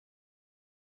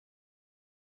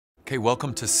Okay,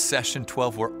 welcome to session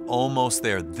 12. We're almost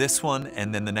there. This one,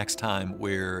 and then the next time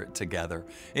we're together.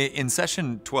 In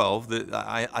session 12,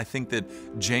 I think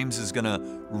that James is going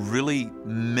to really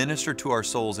minister to our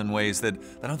souls in ways that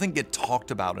I don't think get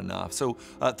talked about enough. So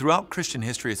throughout Christian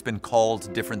history, it's been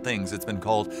called different things. It's been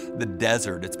called the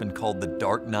desert. It's been called the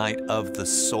dark night of the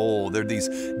soul. There are these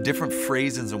different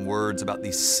phrases and words about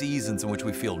these seasons in which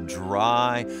we feel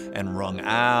dry and wrung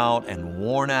out and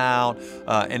worn out.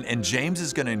 And James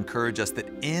is going to encourage us that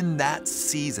in that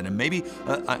season, and maybe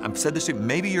I've said this to you,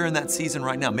 maybe you're in that season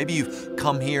right now. Maybe you've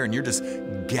come here and you're just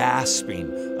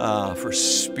gasping for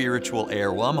spiritual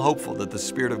air. Well, I'm hopeful that the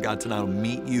Spirit of God tonight will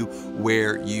meet you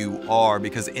where you are,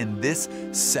 because in this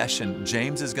session,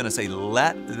 James is going to say,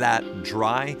 let that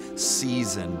dry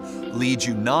season lead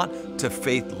you not to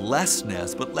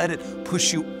faithlessness, but let it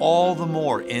push you all the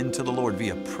more into the Lord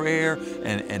via prayer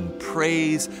and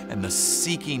praise and the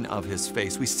seeking of His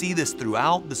face. We see this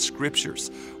throughout the Scriptures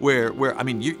where I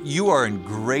mean, you are in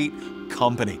great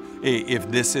company if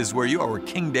this is where you are, where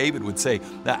King David would say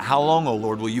that, how long, O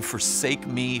Lord, will you forsake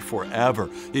me forever?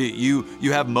 You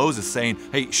have Moses saying,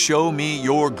 hey, show me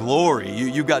your glory.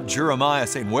 You got Jeremiah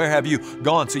saying, where have you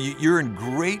gone? So you're in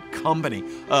great company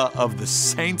of the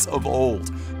saints of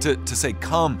old to say,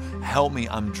 come, help me,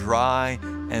 I'm dry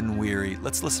and weary.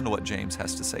 Let's listen to what James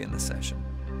has to say in this session.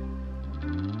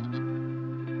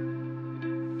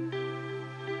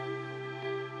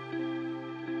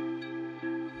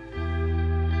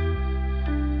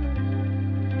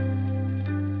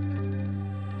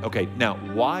 Okay, now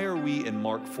why are we in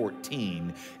Mark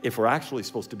 14 if we're actually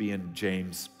supposed to be in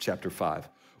James chapter 5?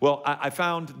 Well, I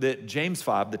found that James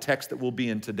 5, the text that we'll be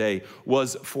in today,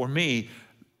 was for me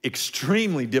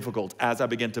extremely difficult as I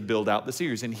began to build out the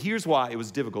series. And here's why it was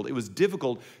difficult. It was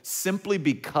difficult simply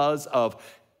because of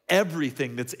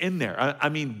everything that's in there. I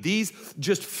mean, these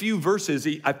just few verses,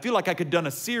 I feel like I could have done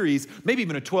a series, maybe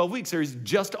even a 12-week series,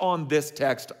 just on this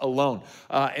text alone.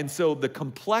 And so the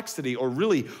complexity, or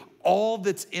really all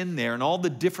that's in there and all the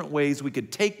different ways we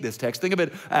could take this text, think of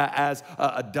it as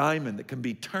a diamond that can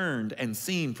be turned and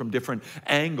seen from different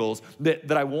angles,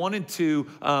 that I wanted to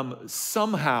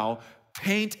somehow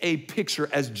paint a picture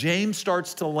as James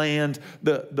starts to land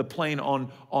the plane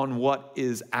on what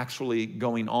is actually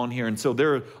going on here. And so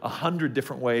there are 100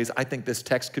 different ways I think this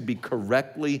text could be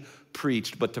correctly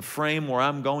preached, but to frame where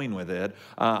I'm going with it,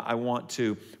 I want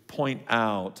to point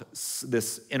out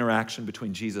this interaction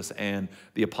between Jesus and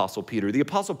the Apostle Peter. The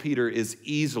Apostle Peter is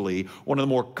easily one of the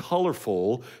more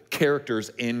colorful characters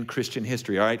in Christian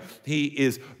history, all right? He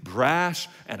is brash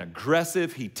and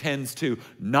aggressive. He tends to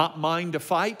not mind a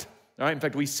fight. All right, in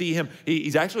fact, we see him,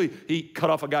 he cut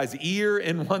off a guy's ear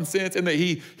in one sense, and that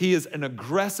he is an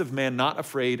aggressive man, not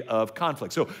afraid of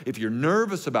conflict. So if you're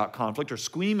nervous about conflict or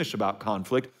squeamish about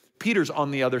conflict, Peter's on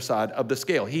the other side of the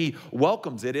scale. He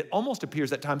welcomes it. It almost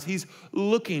appears at times he's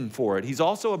looking for it. He's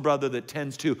also a brother that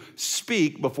tends to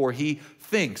speak before he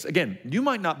thinks. Again, you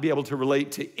might not be able to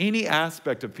relate to any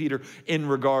aspect of Peter in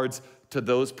regards to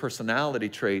those personality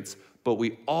traits, but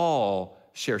we all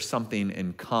share something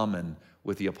in common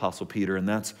with the Apostle Peter, and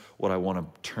that's what I want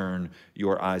to turn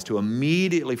your eyes to.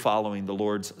 Immediately following the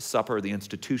Lord's Supper, the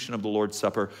institution of the Lord's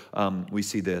Supper, we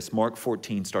see this. Mark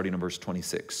 14, starting in verse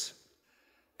 26.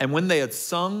 And when they had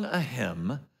sung a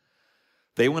hymn,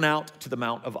 they went out to the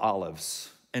Mount of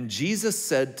Olives. And Jesus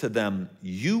said to them,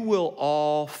 you will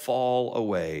all fall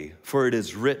away, for it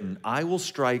is written, I will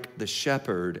strike the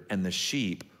shepherd, and the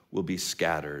sheep will be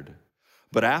scattered.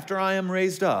 But after I am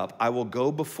raised up, I will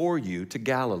go before you to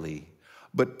Galilee.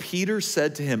 But Peter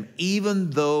said to him, even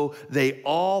though they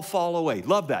all fall away.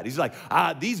 Love that. He's like,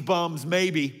 these bums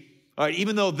maybe. All right,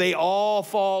 even though they all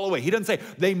fall away. He doesn't say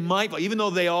they might, even though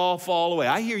they all fall away.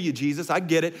 I hear you, Jesus. I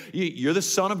get it. You're the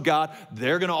Son of God.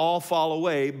 They're going to all fall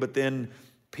away. But then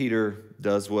Peter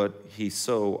does what he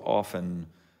so often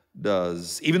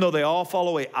does. Even though they all fall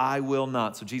away, I will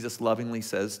not. So Jesus lovingly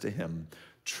says to him,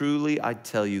 truly I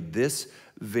tell you, this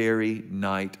very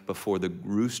night before the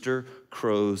rooster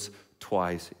crows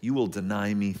twice, you will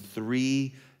deny me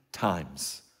 3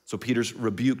 times. So Peter's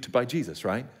rebuked by Jesus,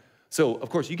 right? So, of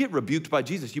course, you get rebuked by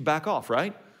Jesus, you back off,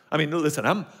 right? I mean,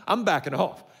 listen, I'm backing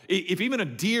off. If even a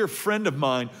dear friend of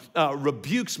mine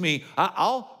rebukes me,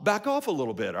 I'll back off a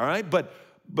little bit, all right?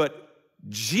 But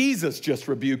Jesus just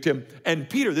rebuked him. And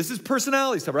Peter, this is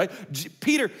personality stuff, right?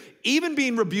 Peter, even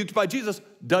being rebuked by Jesus,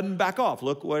 doesn't back off.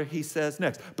 Look what he says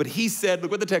next. But he said,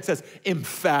 look what the text says,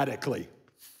 emphatically.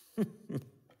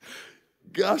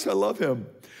 Gosh, I love him.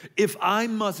 If I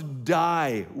must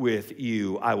die with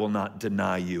you, I will not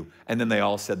deny you. And then they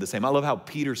all said the same. I love how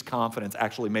Peter's confidence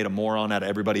actually made a moron out of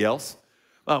everybody else.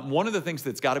 One of the things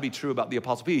that's got to be true about the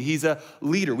Apostle Peter, he's a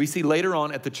leader. We see later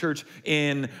on at the church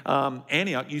in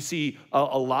Antioch, you see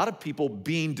a lot of people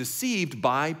being deceived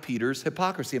by Peter's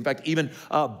hypocrisy. In fact, even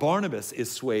Barnabas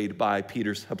is swayed by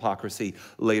Peter's hypocrisy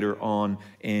later on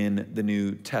in the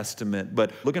New Testament.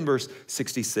 But look in verse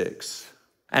 66.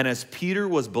 And as Peter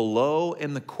was below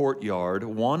in the courtyard,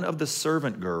 one of the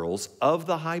servant girls of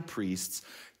the high priests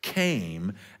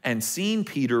came, and seeing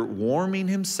Peter warming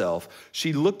himself,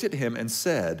 she looked at him and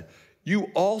said, "You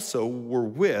also were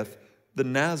with the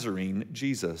Nazarene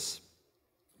Jesus."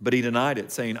 But he denied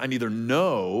it, saying, "I neither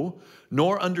know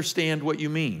nor understand what you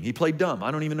mean." He played dumb.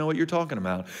 I don't even know what you're talking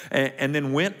about. And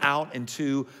then went out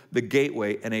into the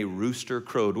gateway, and a rooster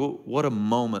crowed. What a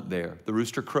moment there. The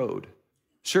rooster crowed.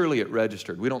 Surely it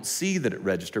registered. We don't see that it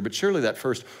registered, but surely that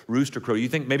first rooster crow, you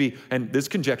think maybe, and this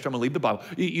conjecture, I'm gonna leave the Bible,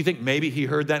 you think maybe he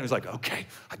heard that and was like, okay,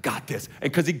 I got this.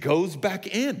 And because he goes back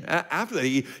in. After that,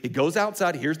 he goes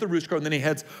outside, hears the rooster crow, and then he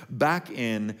heads back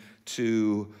in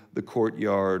to the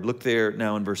courtyard. Look there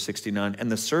now in verse 69. And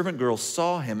the servant girl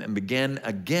saw him and began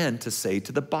again to say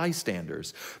to the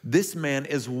bystanders, "This man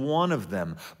is one of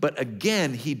them." But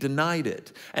again he denied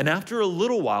it. And after a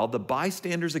little while, the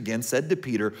bystanders again said to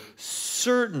Peter,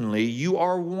 "Certainly you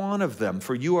are one of them,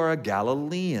 for you are a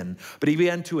Galilean." But he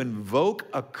began to invoke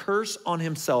a curse on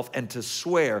himself and to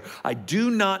swear, "I do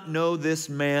not know this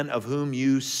man of whom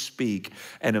you speak."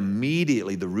 And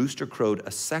immediately the rooster crowed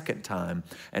a second time,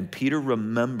 and Peter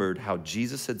remembered how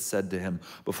Jesus had said to him,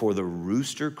 "Before the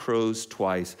rooster crows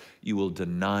twice, you will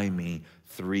deny me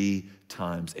 3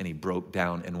 times." And he broke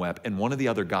down and wept. In one of the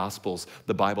other gospels,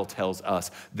 the Bible tells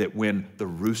us that when the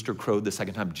rooster crowed the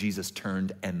second time, Jesus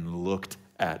turned and looked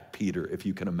at Peter, if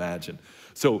you can imagine.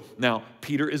 So now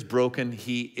Peter is broken,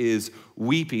 he is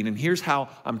weeping, and here's how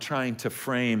I'm trying to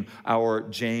frame our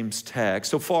James text.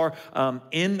 So far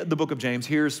in the book of James,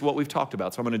 here's what we've talked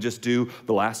about. So I'm going to just do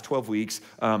the last 12 weeks,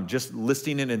 just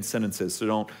listing it in sentences, so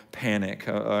don't panic.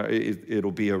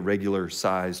 It'll be a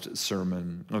regular-sized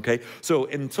sermon, okay? So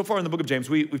far in the book of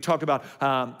James, we've talked about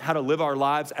how to live our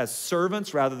lives as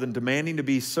servants rather than demanding to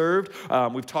be served.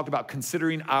 We've talked about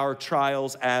considering our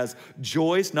trials as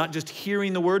joys, not just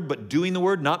hearing the word, but doing the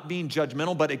word, not being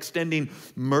judgmental, but extending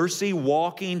mercy,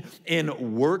 walking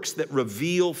in works that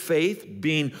reveal faith,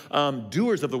 being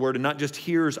doers of the word and not just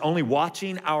hearers only,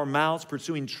 watching our mouths,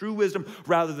 pursuing true wisdom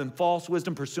rather than false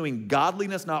wisdom, pursuing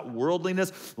godliness, not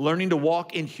worldliness, learning to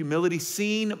walk in humility,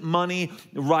 seeing money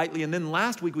rightly. And then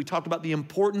last week we talked about the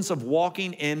importance of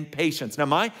walking in patience. Now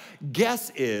my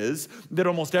guess is that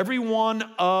almost every one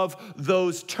of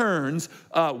those turns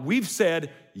we've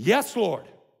said, "Yes, Lord.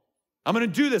 I'm going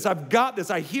to do this. I've got this.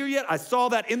 I hear it. I saw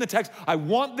that in the text. I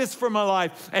want this for my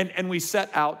life." And we set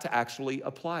out to actually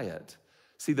apply it.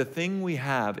 See, the thing we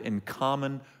have in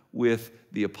common with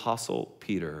the Apostle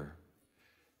Peter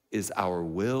is our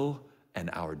will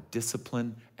and our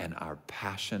discipline and our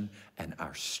passion and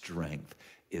our strength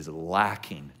is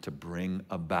lacking to bring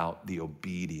about the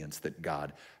obedience that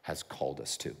God has called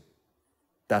us to.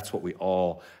 That's what we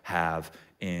all have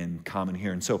in common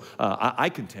here. And so I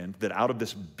contend that out of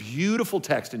this beautiful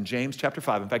text in James chapter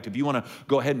 5, in fact, if you want to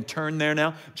go ahead and turn there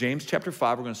now, James chapter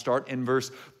 5, we're going to start in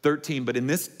verse 13. But in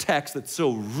this text that's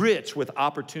so rich with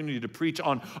opportunity to preach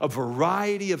on a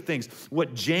variety of things,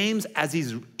 what James, as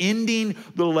he's ending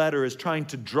the letter, is trying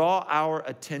to draw our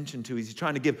attention to, he's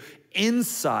trying to give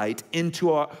insight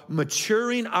into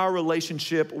maturing our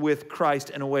relationship with Christ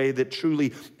in a way that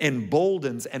truly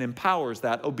emboldens and empowers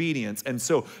that obedience. And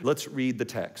so let's read the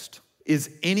text. "Is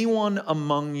anyone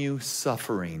among you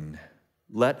suffering?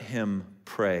 Let him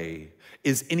pray.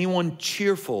 Is anyone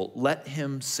cheerful? Let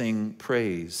him sing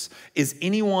praise. Is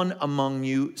anyone among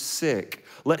you sick?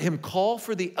 Let him call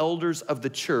for the elders of the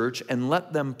church and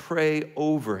let them pray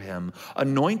over him,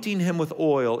 anointing him with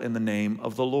oil in the name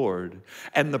of the Lord.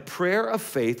 And the prayer of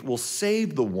faith will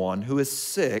save the one who is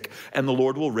sick, and the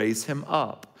Lord will raise him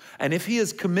up. And if he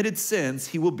has committed sins,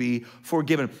 he will be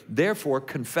forgiven. Therefore,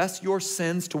 confess your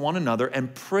sins to one another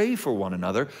and pray for one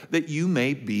another that you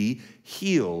may be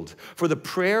healed. For the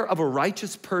prayer of a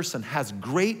righteous person has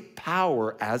great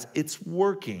power as it's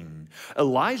working.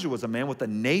 Elijah was a man with a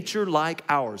nature like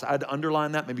ours." I'd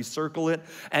underline that, maybe circle it.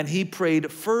 "And he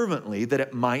prayed fervently that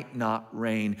it might not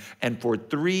rain. And for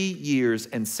 3 years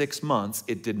and 6 months,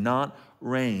 it did not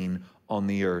rain on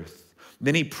the earth.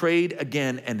 Then he prayed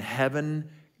again, and heaven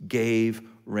gave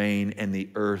rain, and the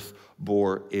earth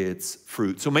bore its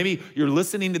fruit. So maybe you're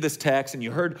listening to this text and you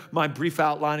heard my brief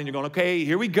outline and you're going, okay,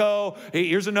 here we go. Hey,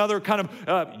 here's another kind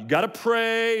of, you got to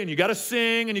pray and you got to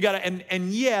sing and you got to,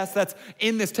 and yes, that's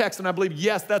in this text. And I believe,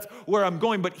 yes, that's where I'm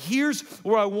going. But here's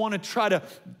where I want to try to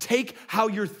take how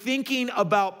you're thinking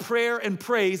about prayer and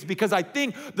praise, because I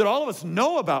think that all of us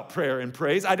know about prayer and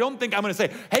praise. I don't think I'm going to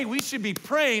say, hey, we should be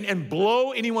praying and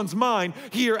blow anyone's mind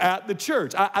here at the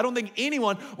church. I don't think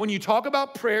anyone, when you talk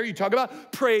about prayer, you talk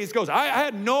about praise, goes, I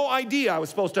had no idea I was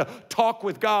supposed to talk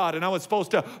with God and I was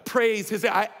supposed to praise his.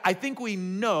 I think we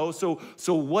know. So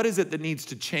what is it that needs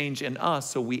to change in us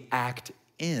so we act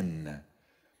in?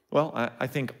 Well, I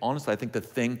think, honestly, I think the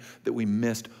thing that we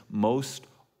missed most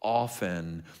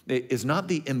often is not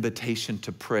the invitation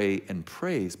to pray and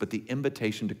praise, but the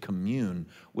invitation to commune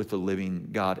with the living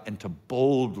God and to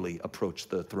boldly approach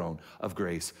the throne of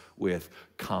grace with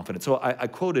confidence. So I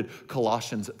quoted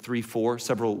Colossians 3:4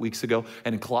 several weeks ago,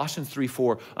 and in Colossians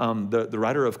 3:4, the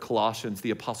writer of Colossians, the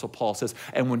Apostle Paul says,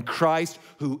 and when Christ,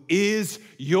 who is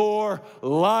your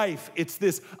life, it's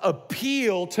this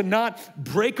appeal to not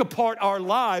break apart our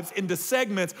lives into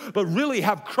segments, but really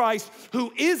have Christ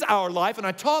who is our life. And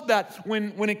I taught that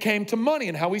when it came to money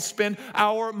and how we spend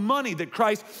our money, that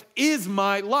Christ is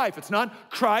my life. It's not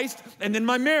Christ and then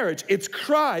my marriage. It's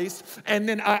Christ and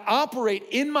then I operate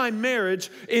in my marriage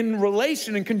in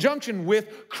relation, in conjunction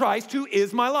with Christ who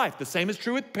is my life. The same is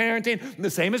true with parenting. The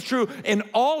same is true in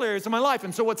all areas of my life.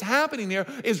 And so what's happening there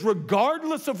is,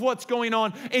 regardless of what's going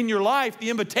on in your life, the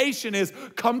invitation is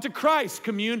come to Christ,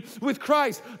 commune with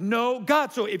Christ, know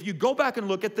God. So if you go back and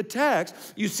look at the text,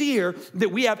 you see here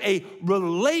that we have a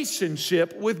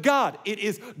relationship with God. It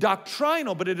is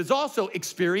doctrinal, but it is also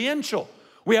experiential.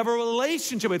 We have a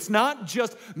relationship. It's not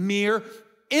just mere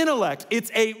intellect.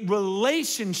 It's a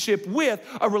relationship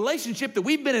that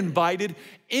we've been invited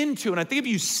into. And I think if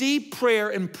you see prayer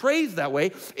and praise that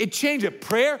way, it changes it.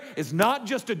 Prayer is not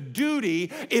just a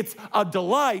duty, it's a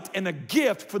delight and a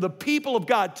gift for the people of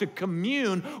God to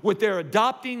commune with their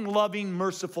adopting, loving,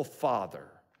 merciful Father.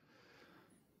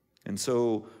 And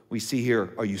so we see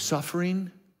here, are you suffering?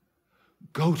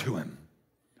 Go to him.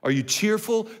 Are you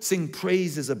cheerful? Sing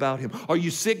praises about him. Are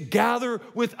you sick? Gather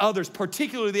with others,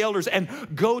 particularly the elders, and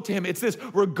go to him. It's this,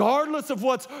 regardless of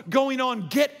what's going on,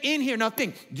 get in here. Now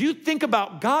think, do you think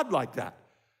about God like that?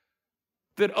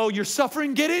 That, oh, you're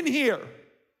suffering, get in here.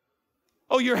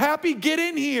 Oh, you're happy, get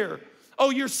in here. Oh,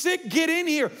 you're sick, get in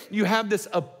here. You have this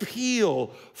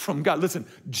appeal from God. Listen,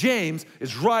 James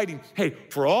is writing, hey,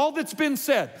 for all that's been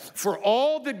said, for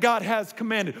all that God has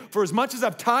commanded, for as much as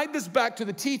I've tied this back to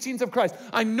the teachings of Christ,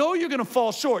 I know you're going to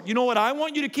fall short. You know what I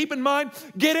want you to keep in mind?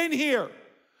 Get in here.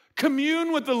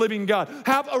 Commune with the living God.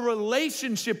 Have a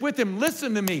relationship with him.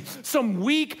 Listen to me. Some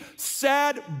weak,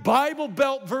 sad, Bible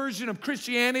Belt version of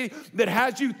Christianity that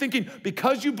has you thinking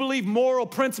because you believe moral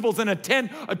principles and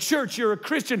attend a church, you're a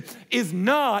Christian, is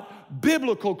not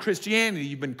biblical Christianity.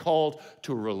 You've been called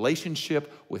to a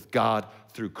relationship with God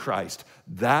through Christ.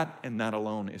 That and that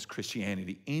alone is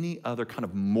Christianity. Any other kind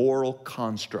of moral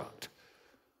construct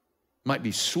might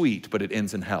be sweet, but it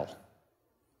ends in hell.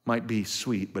 Might be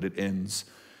sweet, but it ends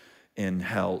in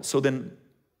hell. So then,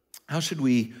 how should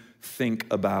we think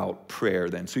about prayer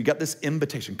then? So you got this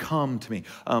invitation, come to me.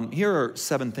 Here are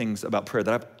 7 things about prayer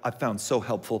that I've found so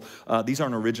helpful. These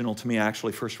aren't original to me. I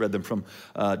actually first read them from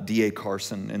D.A.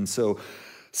 Carson. And so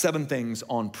 7 things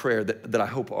on prayer that I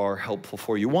hope are helpful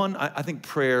for you. One, I think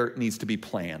prayer needs to be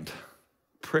planned.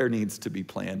 Prayer needs to be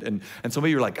planned. And so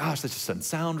maybe you're like, gosh, that just doesn't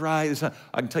sound right.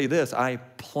 I can tell you this, I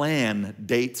plan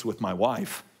dates with my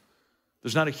wife.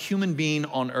 There's not a human being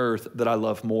on earth that I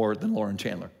love more than Lauren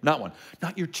Chandler. Not one.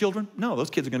 Not your children. No,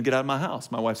 those kids are going to get out of my house.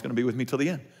 My wife's going to be with me till the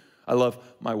end. I love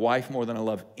my wife more than I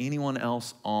love anyone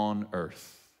else on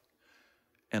earth.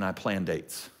 And I plan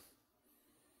dates.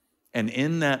 And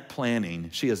in that planning,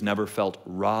 she has never felt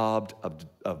robbed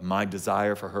of my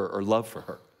desire for her or love for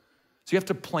her. So you have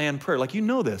to plan prayer. Like, you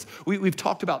know this. We've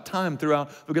talked about time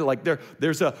throughout. Like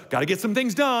there's got to get some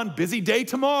things done. Busy day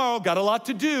tomorrow. Got a lot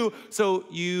to do. So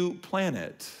you plan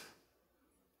it.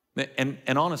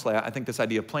 And honestly, I think this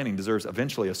idea of planning deserves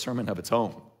eventually a sermon of its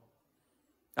own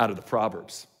out of the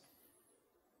Proverbs.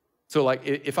 So like,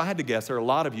 if I had to guess, there are a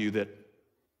lot of you that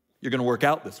you're going to work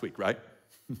out this week, right?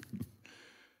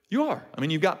 You are. I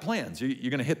mean, you've got plans. You're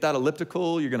going to hit that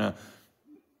elliptical. You're going to,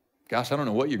 gosh, I don't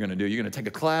know what you're going to do. You're going to take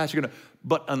a class.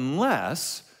 But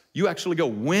unless you actually go,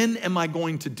 when am I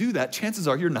going to do that? Chances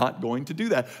are you're not going to do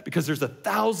that because there's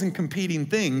 1,000 competing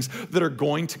things that are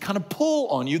going to kind of pull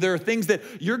on you. There are things that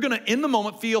you're going to, in the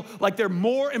moment, feel like they're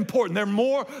more important. They're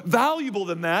more valuable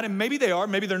than that. And maybe they are,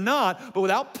 maybe they're not. But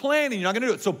without planning, you're not going to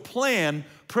do it. So plan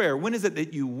prayer? When is it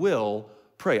that you will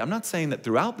pray? I'm not saying that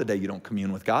throughout the day you don't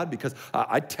commune with God, because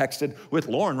I texted with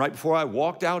Lauren right before I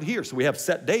walked out here. So we have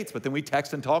set dates, but then we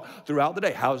text and talk throughout the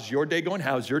day. How's your day going?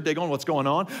 How's your day going? What's going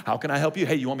on? How can I help you?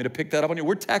 Hey, you want me to pick that up on you?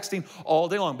 We're texting all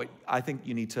day long, but I think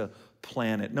you need to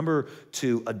plan it. Number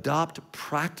 2, adopt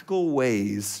practical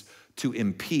ways to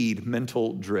impede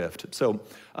mental drift. So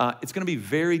it's going to be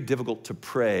very difficult to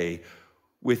pray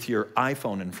with your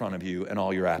iPhone in front of you and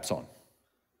all your apps on.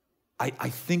 I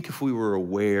think if we were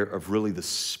aware of really the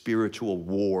spiritual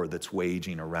war that's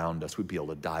waging around us, we'd be able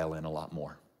to dial in a lot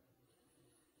more.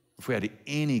 If we had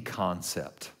any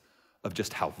concept of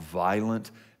just how violent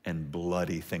and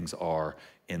bloody things are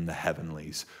in the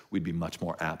heavenlies, we'd be much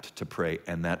more apt to pray.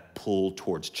 And that pull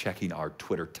towards checking our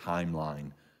Twitter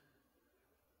timeline,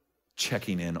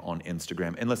 checking in on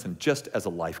Instagram. And listen, just as a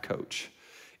life coach,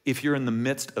 if you're in the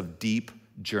midst of deep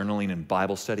journaling and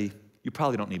Bible study, you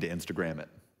probably don't need to Instagram it.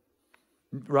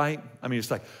 Right? I mean, it's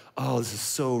like, oh, this is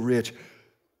so rich.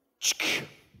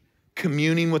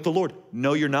 Communing with the Lord.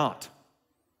 No, you're not.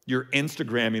 You're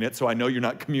Instagramming it, so I know you're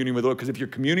not communing with the Lord, because if you're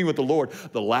communing with the Lord,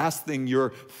 the last thing you're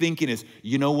thinking is,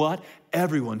 you know what?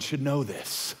 Everyone should know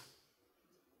this.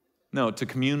 No, to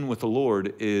commune with the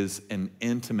Lord is an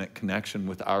intimate connection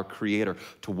with our Creator,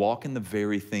 to walk in the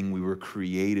very thing we were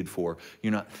created for.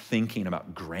 You're not thinking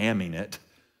about gramming it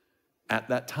at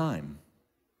that time.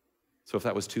 So if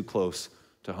that was too close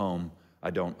to home, I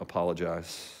don't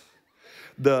apologize.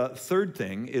 The third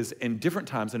thing is, in different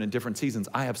times and in different seasons,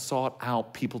 I have sought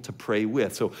out people to pray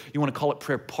with. So you want to call it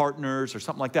prayer partners or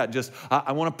something like that. Just,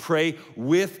 I want to pray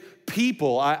with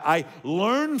people. I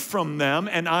learn from them,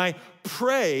 and I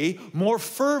pray more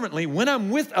fervently when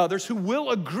I'm with others who will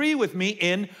agree with me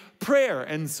in prayer.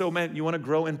 And so, man, you want to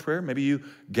grow in prayer? Maybe you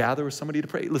gather with somebody to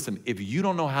pray. Listen, if you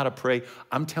don't know how to pray,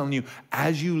 I'm telling you,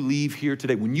 as you leave here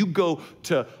today, when you go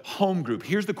to home group,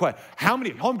 here's the question. How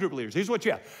many home group leaders, here's what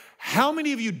you have. How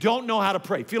many of you don't know how to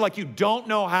pray? Feel like you don't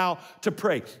know how to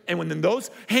pray? And when those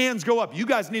hands go up, you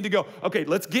guys need to go, okay,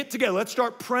 let's get together. Let's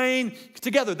start praying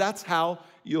together. That's how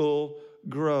you'll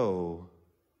grow.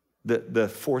 The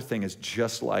fourth thing is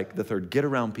just like the third. Get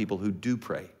around people who do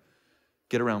pray.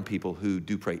 Get around people who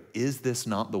do pray. Is this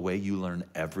not the way you learn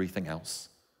everything else?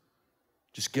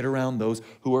 Just get around those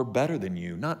who are better than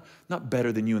you. Not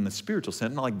better than you in the spiritual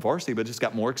sense, not like varsity, but just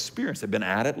got more experience. They've been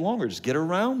at it longer. Just get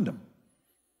around them.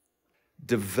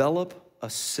 Develop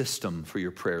a system for your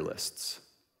prayer lists.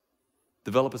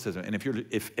 Develop a system. And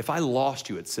if I lost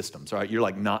you at systems, all right, you're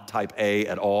like not type A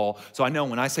at all. So I know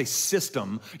when I say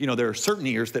system, there are certain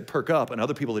ears that perk up and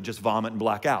other people that just vomit and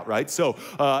black out, right? So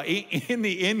in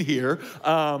the end here,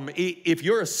 if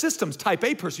you're a systems type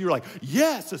A person, you're like,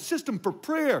 yes, a system for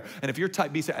prayer. And if you're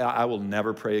type B, say, I will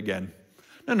never pray again.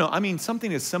 No, I mean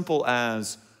something as simple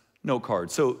as note card.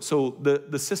 So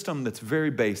the system that's very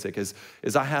basic is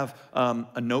I have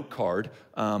a note card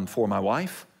for my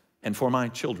wife and for my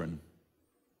children.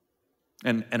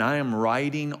 And I am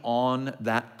writing on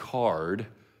that card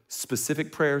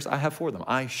specific prayers I have for them.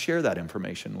 I share that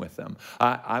information with them.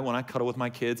 When I cuddle with my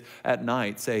kids at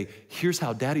night, say, here's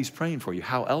how daddy's praying for you.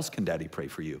 How else can daddy pray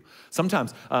for you?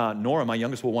 Sometimes Nora, my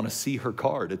youngest, will want to see her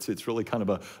card. It's really kind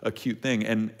of a cute thing.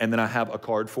 And then I have a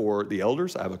card for the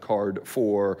elders. I have a card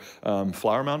for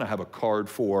Flower Mound. I have a card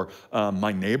for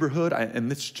my neighborhood.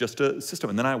 And it's just a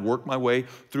system. And then I work my way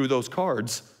through those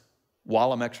cards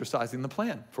while I'm exercising the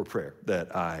plan for prayer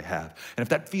that I have. And if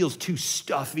that feels too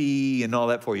stuffy and all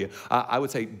that for you, I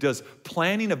would say, does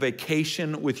planning a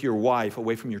vacation with your wife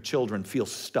away from your children feel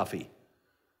stuffy?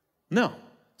 No.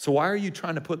 So why are you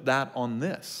trying to put that on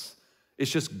this? It's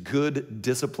just good,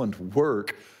 disciplined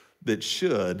work that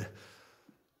should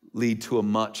lead to a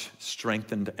much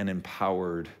strengthened and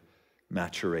empowered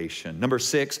maturation. Number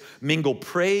 6, mingle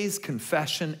praise,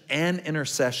 confession, and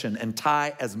intercession, and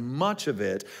tie as much of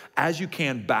it as you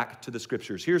can back to the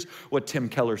scriptures. Here's what Tim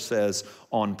Keller says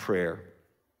on prayer.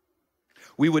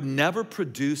 We would never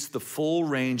produce the full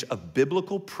range of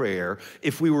biblical prayer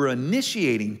if we were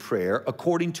initiating prayer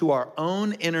according to our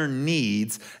own inner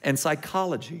needs and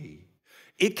psychology.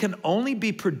 It can only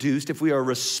be produced if we are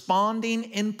responding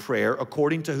in prayer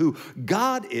according to who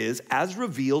God is as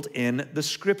revealed in the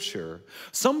scripture.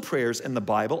 Some prayers in the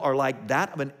Bible are like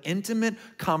that of an intimate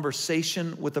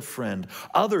conversation with a friend.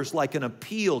 Others like an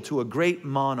appeal to a great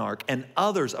monarch, and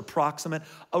others approximate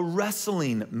a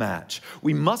wrestling match.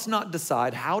 We must not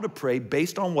decide how to pray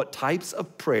based on what types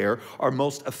of prayer are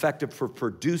most effective for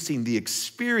producing the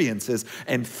experiences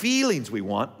and feelings we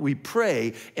want. We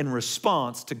pray in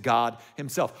response to God Himself.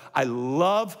 himself. I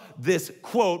love this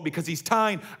quote because he's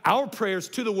tying our prayers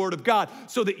to the Word of God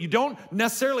so that you don't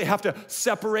necessarily have to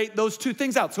separate those two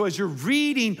things out. So as you're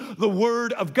reading the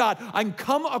Word of God, I can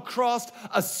come across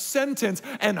a sentence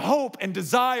and hope and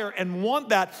desire and want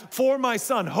that for my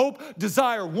son. Hope,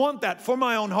 desire, want that for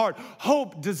my own heart.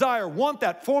 Hope, desire, want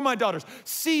that for my daughters.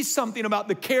 See something about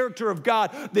the character of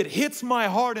God that hits my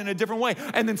heart in a different way,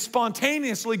 and then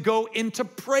spontaneously go into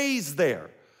praise there.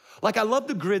 Like, I love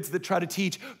the grids that try to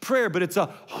teach prayer, but it's a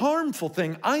harmful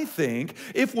thing, I think,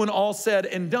 if when all said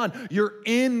and done, you're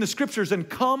in the scriptures and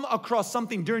come across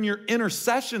something during your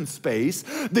intercession space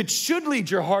that should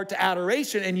lead your heart to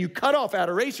adoration, and you cut off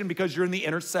adoration because you're in the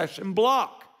intercession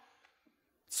block.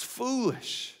 It's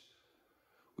foolish.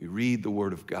 We read the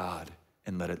Word of God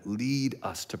and let it lead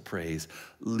us to praise,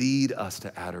 lead us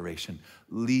to adoration,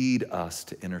 lead us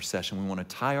to intercession. We want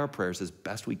to tie our prayers as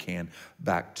best we can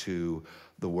back to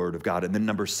the Word of God. And then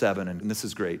number 7, and this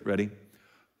is great, ready?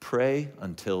 Pray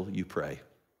until you pray.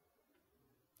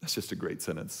 That's just a great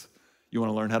sentence. You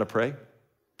want to learn how to pray?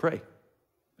 Pray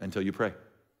until you pray.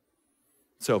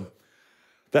 So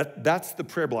that's the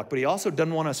prayer block. But he also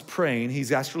doesn't want us praying.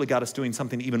 He's actually got us doing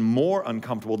something even more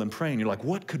uncomfortable than praying. You're like,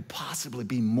 what could possibly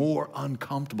be more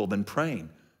uncomfortable than praying?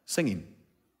 Singing.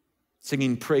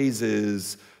 Singing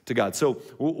praises to God. So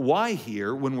why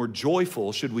here, when we're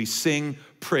joyful, should we sing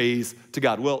praise to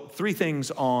God? Well, 3 things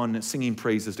on singing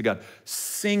praises to God.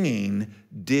 Singing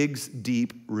digs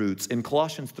deep roots. In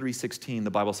Colossians 3:16, the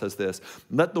Bible says this,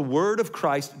 let the word of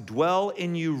Christ dwell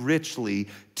in you richly,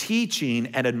 teaching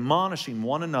and admonishing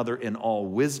one another in all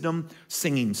wisdom,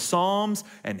 singing psalms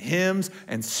and hymns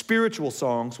and spiritual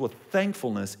songs with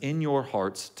thankfulness in your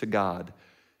hearts to God.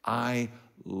 I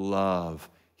love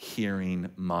hearing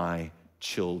my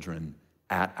children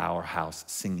at our house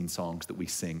singing songs that we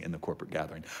sing in the corporate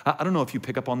gathering. I don't know if you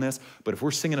pick up on this, but if we're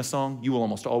singing a song, you will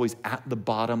almost always at the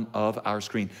bottom of our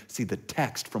screen see the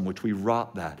text from which we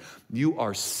wrote that. You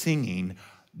are singing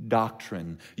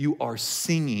doctrine. You are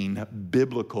singing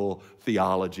biblical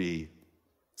theology.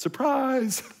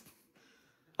 Surprise!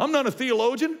 I'm not a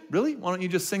theologian. Really? Why don't you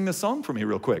just sing this song for me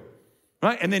real quick?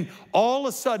 Right? And then all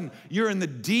of a sudden, you're in the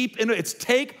deep, it's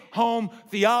take-home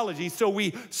theology. So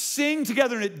we sing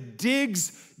together and it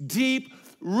digs deep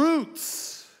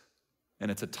roots. And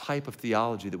it's a type of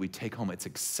theology that we take home. It's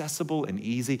accessible and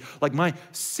easy. Like my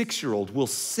 6-year-old will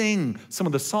sing some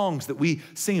of the songs that we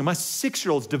sing. And my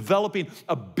 6-year-old's developing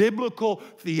a biblical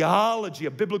theology,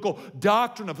 a biblical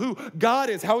doctrine of who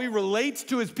God is, how he relates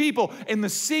to his people in the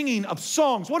singing of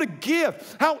songs. What a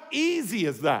gift. How easy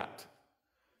is that?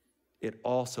 It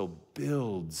also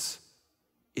builds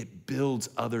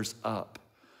others up.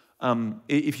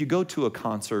 If you go to a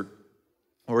concert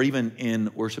or even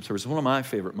in worship service, one of my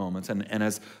favorite moments, and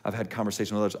as I've had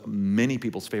conversations with others, many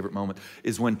people's favorite moment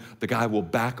is when the guy will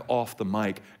back off the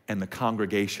mic and the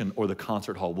congregation or the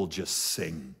concert hall will just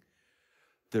sing.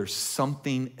 There's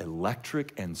something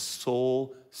electric and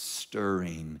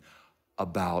soul-stirring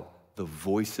about the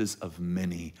voices of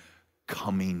many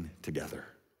coming together.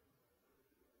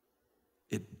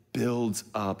 It builds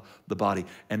up the body.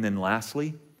 And then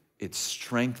lastly, it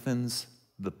strengthens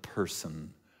the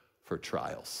person for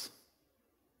trials.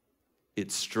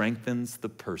 It strengthens the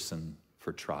person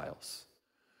for trials.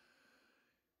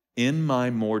 In my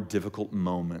more difficult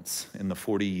moments in the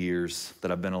 40 years that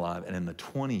I've been alive and in the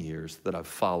 20 years that I've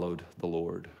followed the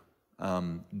Lord,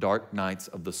 dark nights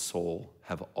of the soul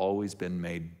have always been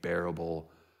made bearable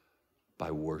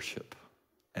by worship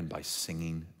and by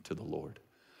singing to the Lord.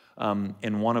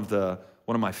 In one of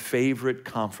my favorite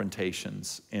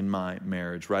confrontations in my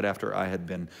marriage, right after I had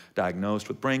been diagnosed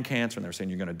with brain cancer, and they're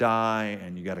saying, you're going to die,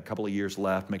 and you got a couple of years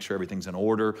left, make sure everything's in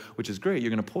order, which is great.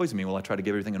 You're going to poison me. Well, I tried to get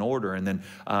everything in order, and then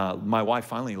my wife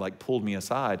finally pulled me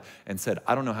aside and said,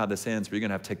 I don't know how this ends, but you're going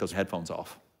to have to take those headphones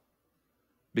off.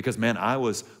 Because, man,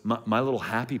 my little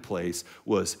happy place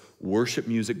was worship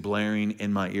music blaring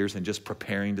in my ears and just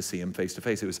preparing to see him face to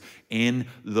face. It was in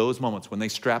those moments when they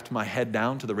strapped my head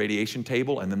down to the radiation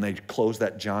table and then they closed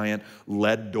that giant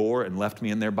lead door and left me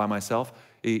in there by myself.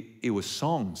 It was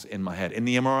songs in my head. In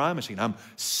the MRI machine, I'm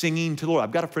singing to the Lord.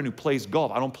 I've got a friend who plays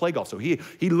golf. I don't play golf. So he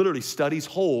literally studies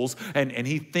holes and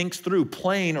he thinks through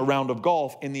playing a round of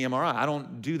golf in the MRI. I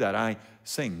don't do that. I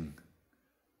sing.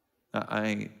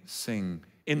 I sing.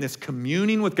 In this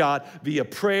communing with God via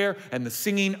prayer and the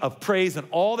singing of praise and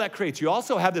all that creates. You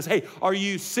also have this, hey, are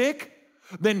you sick?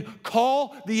 Then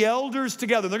call the elders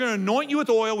together. They're going to anoint you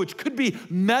with oil, which could be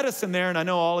medicine there. And I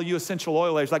know all of you essential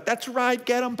oil ladies like, that's right,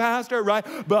 get them, pastor, right?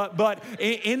 But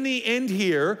in the end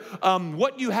here,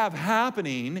 what you have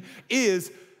happening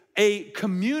is a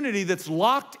community that's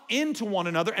locked into one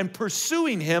another and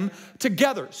pursuing him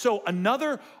together. So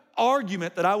another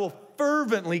argument that I will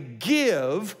fervently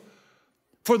give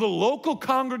for the local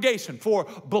congregation, for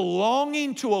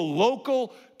belonging to a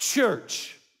local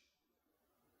church,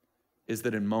 is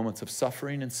that in moments of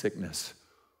suffering and sickness,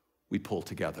 we pull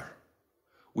together.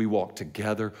 We walk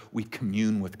together. We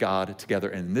commune with God together.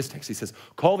 And in this text, he says,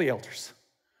 call the elders.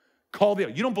 Call the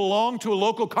elders. You don't belong to a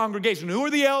local congregation. Who are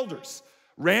the elders?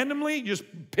 Randomly, you just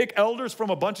pick elders from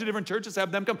a bunch of different churches,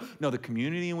 have them come. No, the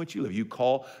community in which you live. You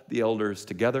call the elders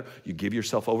together. You give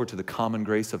yourself over to the common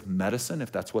grace of medicine,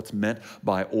 if that's what's meant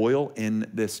by oil in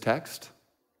this text.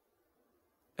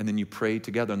 And then you pray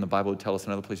together. And the Bible would tell us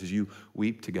in other places, you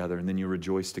weep together, and then you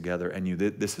rejoice together. And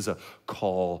this is a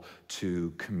call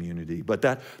to community. But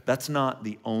that's not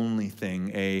the only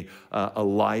thing. A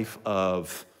life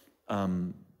of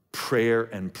prayer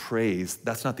and praise,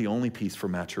 that's not the only piece for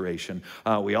maturation.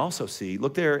 We also see,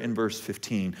 look there in verse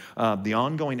 15, the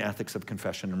ongoing ethics of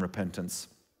confession and repentance.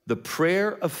 The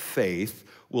prayer of faith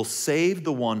will save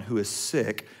the one who is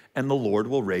sick, and the Lord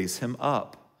will raise him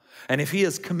up. And if he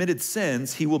has committed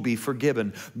sins, he will be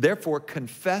forgiven. Therefore,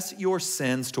 confess your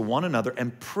sins to one another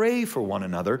and pray for one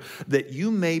another that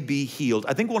you may be healed.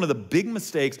 I think one of the big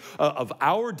mistakes of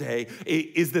our day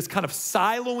is this kind of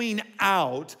siloing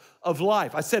out of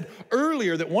life. I said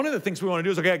earlier that one of the things we want to do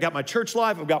is, okay, I got my church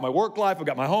life, I've got my work life, I've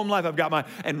got my home life,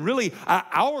 and really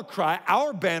our cry,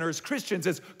 our banner as Christians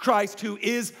is Christ who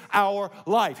is our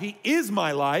life. He is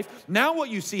my life. Now what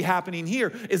you see happening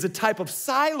here is a type of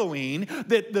siloing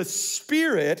that the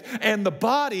spirit and the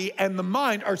body and the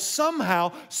mind are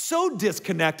somehow so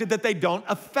disconnected that they don't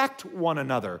affect one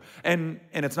another. And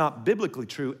it's not biblically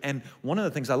true. And one of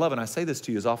the things I love, and I say this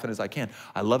to you as often as I can,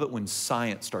 I love it when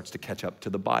science starts to catch up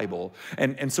to the Bible.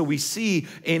 And so we see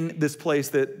in this place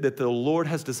that the Lord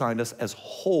has designed us as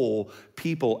whole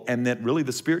people, and that really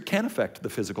the Spirit can affect the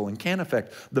physical and can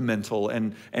affect the mental.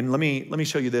 And let me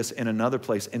show you this in another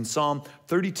place. In Psalm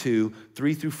 32,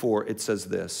 3 through 4, it says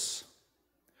this: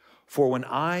 "For when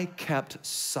I kept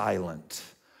silent,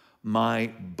 my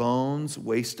bones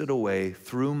wasted away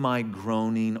through my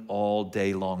groaning all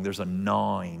day long." There's a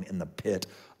gnawing in the pit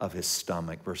of his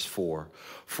stomach. Verse 4,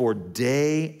 "For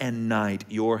day and night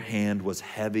your hand was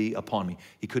heavy upon me."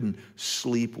 He couldn't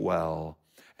sleep well.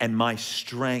 "And my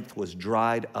strength was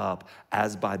dried up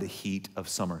as by the heat of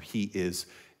summer." He is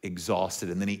exhausted.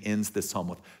 And then he ends this psalm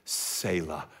with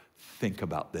Selah. Think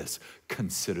about this.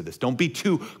 Consider this. Don't be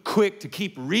too quick to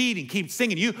keep reading, keep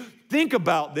singing. You think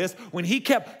about this. When he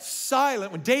kept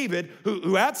silent, when David,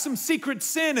 who had some secret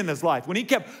sin in his life, when he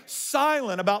kept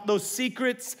silent about those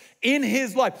secrets in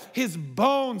his life, his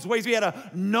bones, he had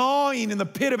a gnawing in the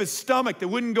pit of his stomach that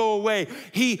wouldn't go away.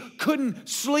 He couldn't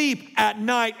sleep at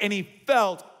night, and he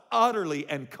felt utterly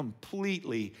and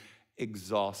completely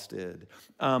exhausted.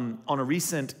 On a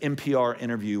recent NPR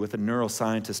interview with a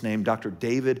neuroscientist named Dr.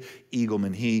 David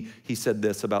Eagleman, he said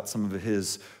this about some of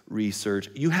his research: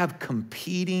 "You have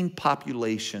competing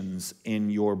populations in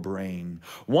your brain.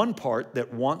 One part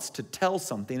that wants to tell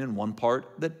something and one part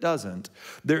that doesn't.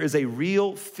 There is a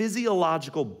real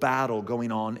physiological battle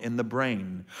going on in the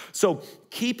brain. So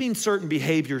keeping certain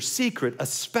behaviors secret,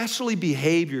 especially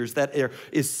behaviors that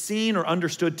is seen or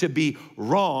understood to be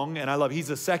wrong," and I love,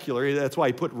 he's a secular, that's why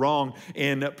he put wrong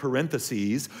in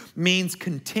parentheses, "means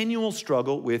continual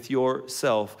struggle with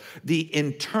yourself. The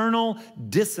internal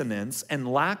dissonance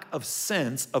and lack of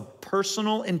sense of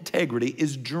personal integrity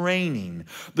is draining.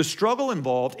 The struggle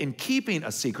involved in keeping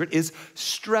a secret is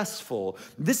stressful.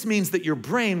 This means that your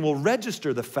brain will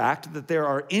register the fact that there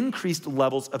are increased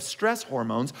levels of stress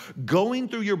hormones going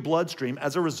through your bloodstream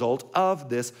as a result of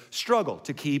this struggle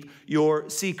to keep your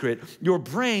secret. Your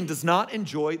brain does not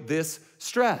enjoy this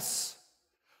stress.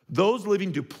 Those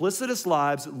living duplicitous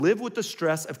lives live with the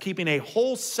stress of keeping a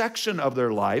whole section of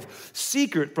their life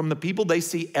secret from the people they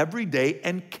see every day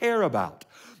and care about.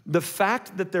 The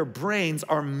fact that their brains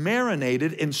are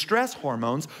marinated in stress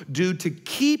hormones due to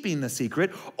keeping the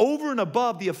secret over and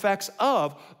above the effects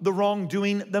of the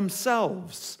wrongdoing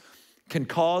themselves can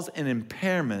cause an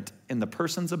impairment in the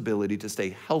person's ability to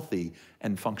stay healthy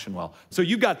and function well." So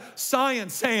you've got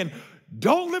science saying,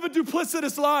 don't live a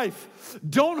duplicitous life.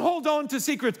 Don't hold on to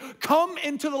secrets. Come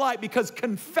into the light, because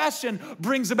confession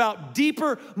brings about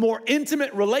deeper, more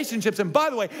intimate relationships. And by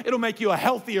the way, it'll make you a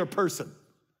healthier person.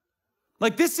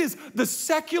 Like, this is the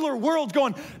secular world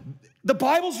going, the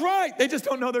Bible's right. They just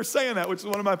don't know they're saying that, which is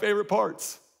one of my favorite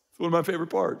parts. It's one of my favorite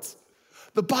parts.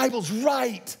 The Bible's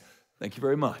right. Thank you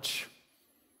very much.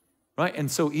 Right? And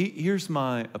so here's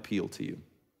my appeal to you.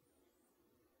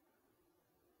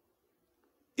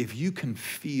 If you can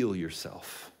feel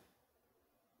yourself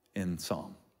in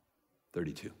Psalm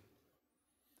 32.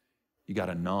 You got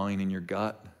a gnawing in your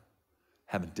gut,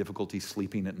 having difficulty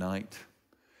sleeping at night,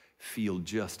 feel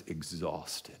just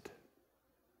exhausted.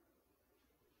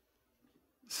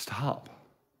 Stop.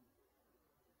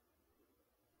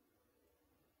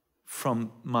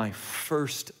 From my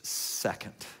first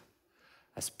second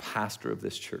as pastor of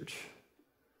this church,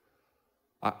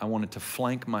 I wanted to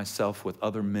flank myself with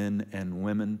other men and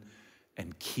women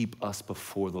and keep us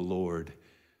before the Lord,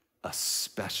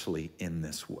 especially in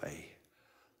this way.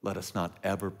 Let us not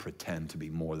ever pretend to be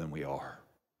more than we are.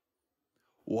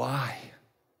 Why?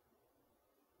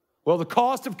 Well, the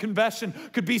cost of confession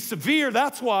could be severe,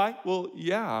 that's why. Well,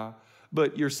 yeah,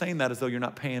 but you're saying that as though you're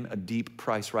not paying a deep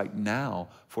price right now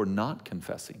for not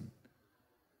confessing.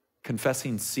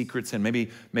 Confessing secrets, and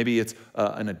maybe it's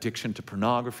an addiction to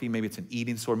pornography, maybe it's an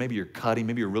eating disorder, maybe you're cutting,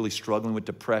 maybe you're really struggling with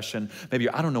depression, maybe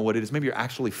I don't know what it is, maybe you're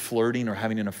actually flirting or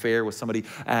having an affair with somebody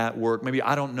at work, maybe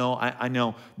I don't know, I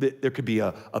know that there could be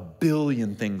a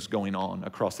billion things going on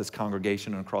across this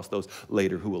congregation and across those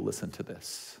later who will listen to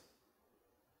this.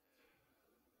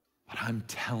 But I'm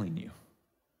telling you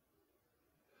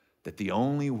that the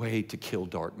only way to kill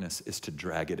darkness is to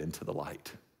drag it into the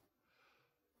light.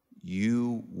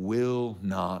 You will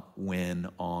not win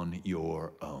on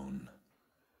your own.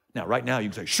 Now, right now, you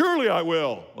can say, surely I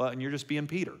will. Well, and you're just being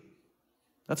Peter.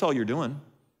 That's all you're doing.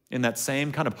 In that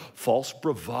same kind of false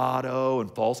bravado and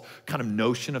false kind of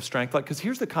notion of strength. Because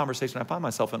here's the conversation I find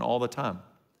myself in all the time.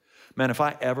 Man, if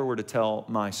I ever were to tell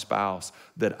my spouse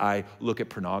that I look at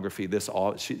pornography,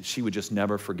 she would just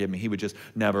never forgive me. He would just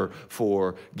never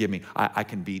forgive me. I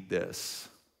can beat this.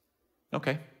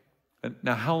 Okay.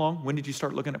 Now, how long? When did you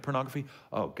start looking at pornography?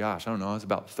 Oh, gosh, I don't know. I was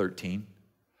about 13.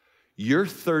 You're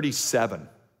 37.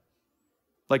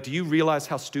 Like, do you realize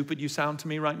how stupid you sound to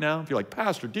me right now? If you're like,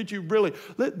 Pastor, did you really?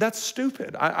 That's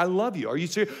stupid. I love you. Are you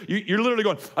serious? You're literally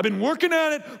going, I've been working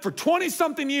at it for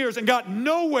 20-something years and got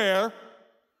nowhere,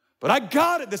 but I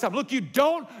got it this time. Look, you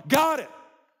don't got it.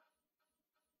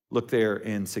 Look there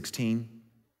in 16.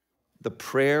 The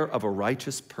prayer of a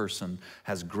righteous person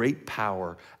has great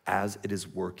power as it is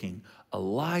working.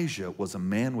 Elijah was a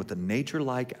man with a nature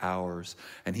like ours,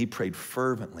 and he prayed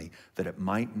fervently that it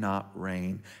might not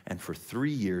rain. And for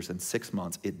 3 years and 6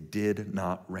 months, it did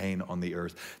not rain on the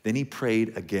earth. Then he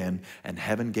prayed again, and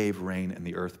heaven gave rain, and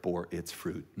the earth bore its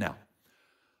fruit. Now,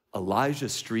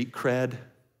 Elijah's street cred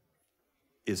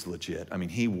is legit. I mean,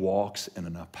 he walks in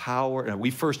enough power. And we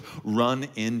first run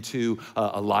into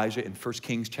Elijah in 1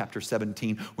 Kings chapter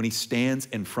 17 when he stands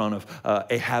in front of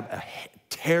Ahab, a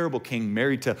terrible king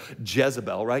married to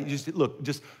Jezebel, right? Just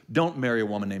don't marry a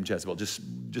woman named Jezebel.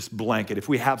 Just blanket. If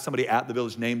we have somebody at the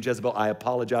village named Jezebel, I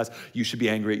apologize. You should be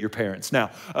angry at your parents.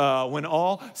 Now, when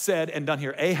all said and done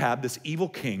here, Ahab, this evil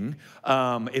king,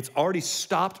 it's already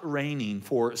stopped raining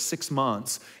for 6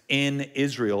 months in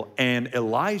Israel, and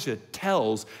Elijah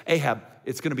tells Ahab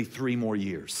it's going to be 3 more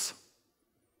years.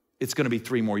 It's going to be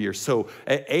 3 more years. So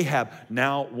Ahab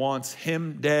now wants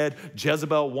him dead.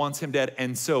 Jezebel wants him dead.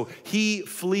 And so he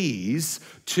flees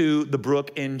to the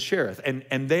brook in Cherith.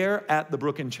 And there at the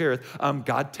brook in Cherith,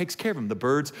 God takes care of him. The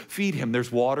birds feed him.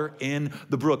 There's water in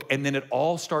the brook. And then it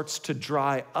all starts to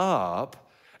dry up.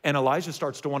 And Elijah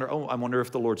starts to wonder, I wonder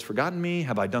if the Lord's forgotten me.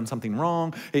 Have I done something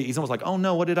wrong? He's almost like, oh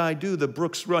no, what did I do? The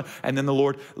brook's run. And then the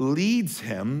Lord leads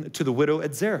him to the widow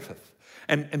at Zarephath.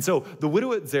 And so the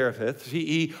widow at Zarephath,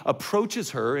 he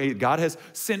approaches her. God has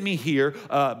sent me here.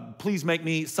 Please make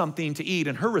me something to eat.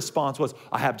 And her response was,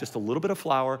 I have just a little bit of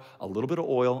flour, a little bit of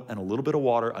oil, and a little bit of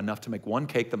water, enough to make one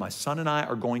cake that my son and I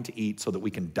are going to eat so that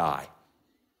we can die.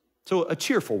 So a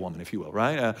cheerful woman, if you will,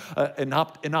 right? An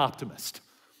optimist.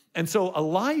 And so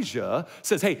Elijah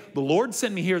says, hey, the Lord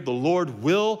sent me here. The Lord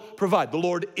will provide. The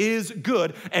Lord is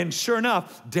good. And sure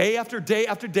enough, day after day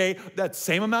after day, that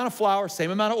same amount of flour,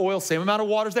 same amount of oil, same amount of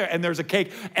water is there. And there's a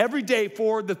cake every day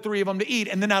for the 3 of them to eat.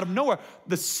 And then out of nowhere,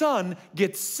 the son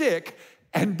gets sick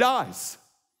and dies.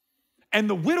 And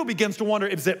the widow begins to wonder,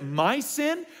 is it my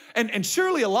sin? And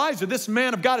surely Elijah, this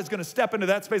man of God, is going to step into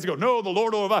that space and go, no, the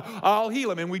Lord will provide. I'll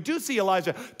heal him. And we do see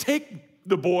Elijah take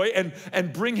the boy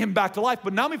and bring him back to life.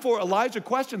 But now before Elijah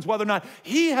questions whether or not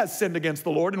he has sinned against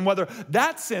the Lord and whether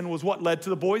that sin was what led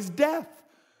to the boy's death.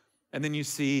 And then you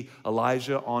see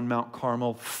Elijah on Mount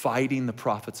Carmel fighting the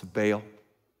prophets of Baal.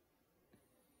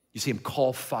 You see him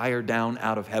call fire down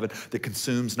out of heaven that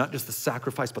consumes not just the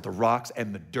sacrifice, but the rocks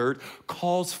and the dirt,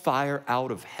 calls fire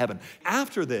out of heaven.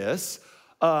 After this,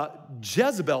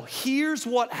 Jezebel hears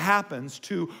what happens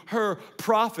to her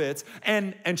prophets,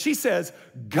 and she says,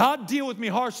 God deal with me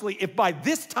harshly if by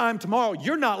this time tomorrow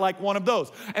you're not like one of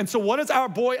those. And so what does our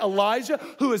boy Elijah,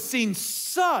 who has seen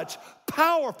such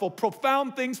powerful,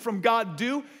 profound things from God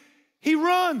do? He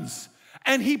runs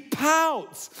and he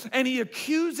pouts and he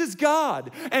accuses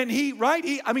God. And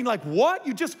what?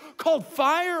 You just called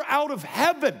fire out of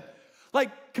heaven.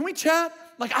 Like, can we chat?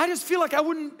 Like, I just feel like I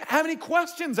wouldn't have any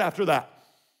questions after that.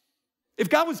 If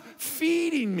God was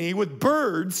feeding me with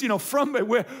birds, from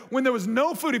when there was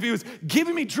no food, if he was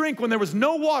giving me drink when there was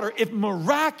no water, if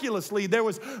miraculously there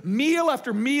was meal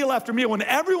after meal after meal, when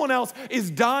everyone else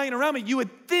is dying around me, you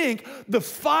would think the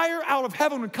fire out of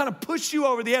heaven would kind of push you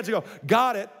over the edge and go,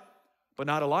 got it. But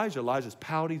not Elijah. Elijah's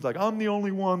pouty. He's like, I'm the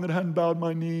only one that hadn't bowed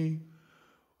my knee.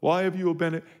 Why have you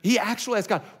abandoned? He actually asked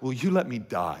God, will you let me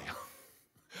die?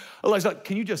 Elijah's like,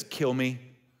 can you just kill me?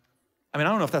 I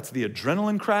don't know if that's the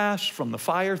adrenaline crash from the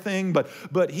fire thing,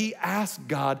 but he asked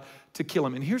God to kill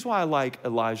him. And here's why I like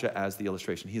Elijah as the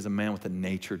illustration. He's a man with a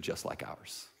nature just like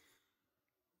ours.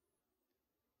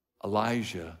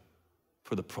 Elijah,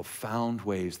 for the profound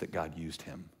ways that God used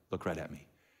him, look right at me,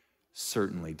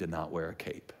 certainly did not wear a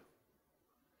cape.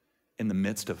 In the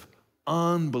midst of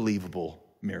unbelievable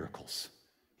miracles,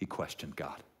 he questioned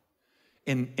God.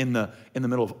 In the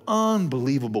middle of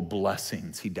unbelievable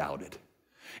blessings, he doubted.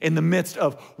 In the midst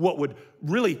of what would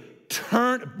really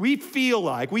I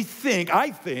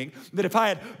think that if I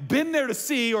had been there to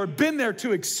see or been there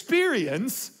to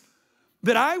experience,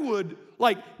 that I would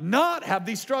not have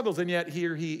these struggles. And yet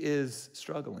here he is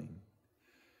struggling.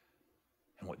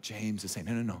 And what James is saying,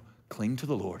 no, cling to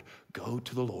the Lord, go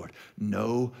to the Lord,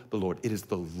 know the Lord. It is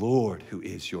the Lord who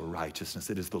is your righteousness.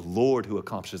 It is the Lord who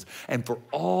accomplishes. And for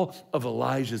all of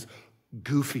Elijah's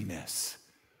goofiness,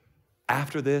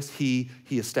 after this, he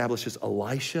establishes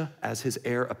Elisha as his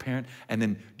heir apparent. And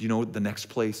then, do you know the next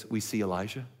place we see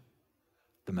Elijah?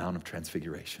 The Mount of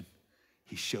Transfiguration.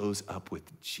 He shows up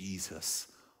with Jesus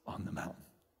on the mountain.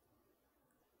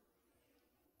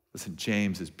 Listen,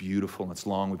 James is beautiful and it's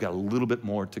long. We've got a little bit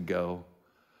more to go.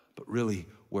 But really,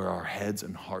 where our heads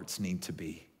and hearts need to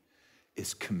be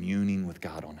is communing with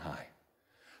God on high.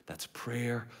 That's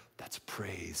prayer, that's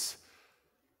praise,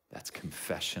 that's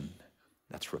confession.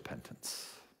 That's repentance.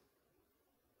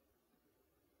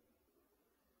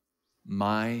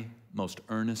 My most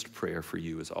earnest prayer for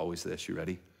you is always this. You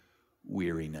ready?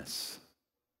 Weariness.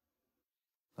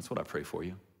 That's what I pray for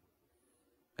you.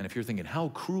 And if you're thinking, how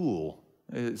cruel?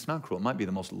 It's not cruel. It might be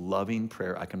the most loving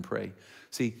prayer I can pray.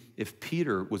 See, if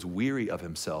Peter was weary of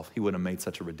himself, he wouldn't have made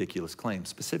such a ridiculous claim,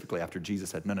 specifically after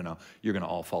Jesus said, no, you're going to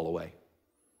all fall away.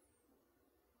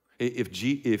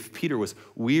 If Peter was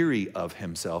weary of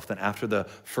himself, then after the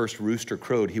first rooster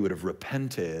crowed, he would have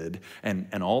repented,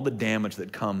 and all the damage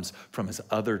that comes from his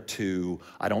other two,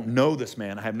 I don't know this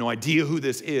man, I have no idea who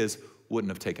this is, wouldn't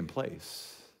have taken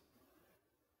place.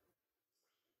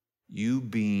 You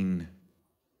being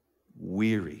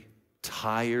weary,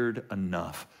 tired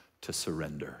enough to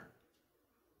surrender,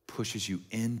 pushes you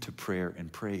into prayer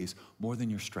and praise more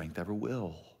than your strength ever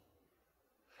will.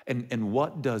 And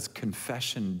what does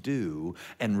confession do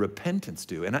and repentance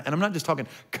do? And I'm not just talking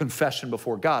confession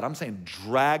before God. I'm saying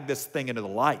drag this thing into the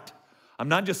light. I'm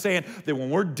not just saying that when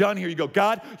we're done here, you go,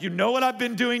 God, you know what I've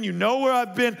been doing. You know where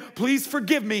I've been. Please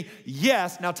forgive me.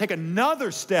 Yes, now take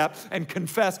another step and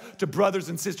confess to brothers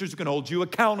and sisters who can hold you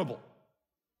accountable.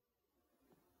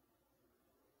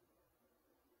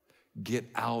 Get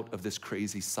out of this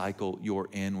crazy cycle you're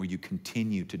in where you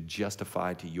continue to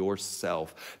justify to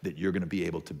yourself that you're going to be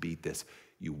able to beat this.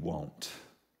 You won't.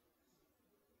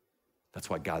 That's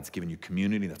why God's given you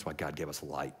community. That's why God gave us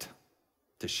light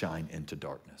to shine into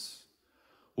darkness.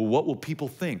 Well, what will people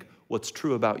think? What's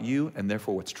true about you and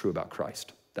therefore what's true about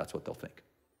Christ? That's what they'll think.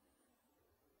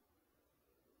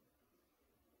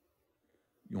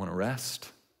 You want to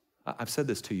rest? I've said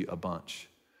this to you a bunch.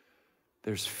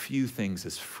 There's few things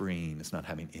as freeing as not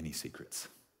having any secrets.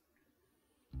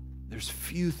 There's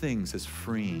few things as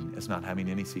freeing as not having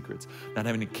any secrets, not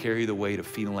having to carry the weight of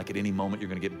feeling like at any moment you're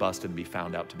going to get busted and be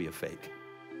found out to be a fake.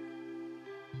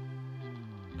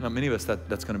 Now, many of us,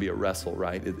 that's going to be a wrestle,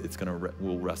 right?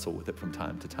 We'll wrestle with it from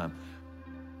time to time.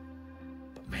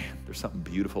 But man, there's something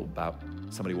beautiful about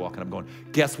somebody walking up going,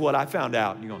 guess what I found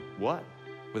out? And you're going, what?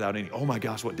 Without any, oh my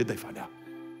gosh, what did they find out?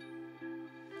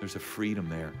 There's a freedom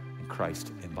there.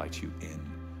 Christ invites you in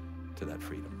to that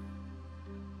freedom.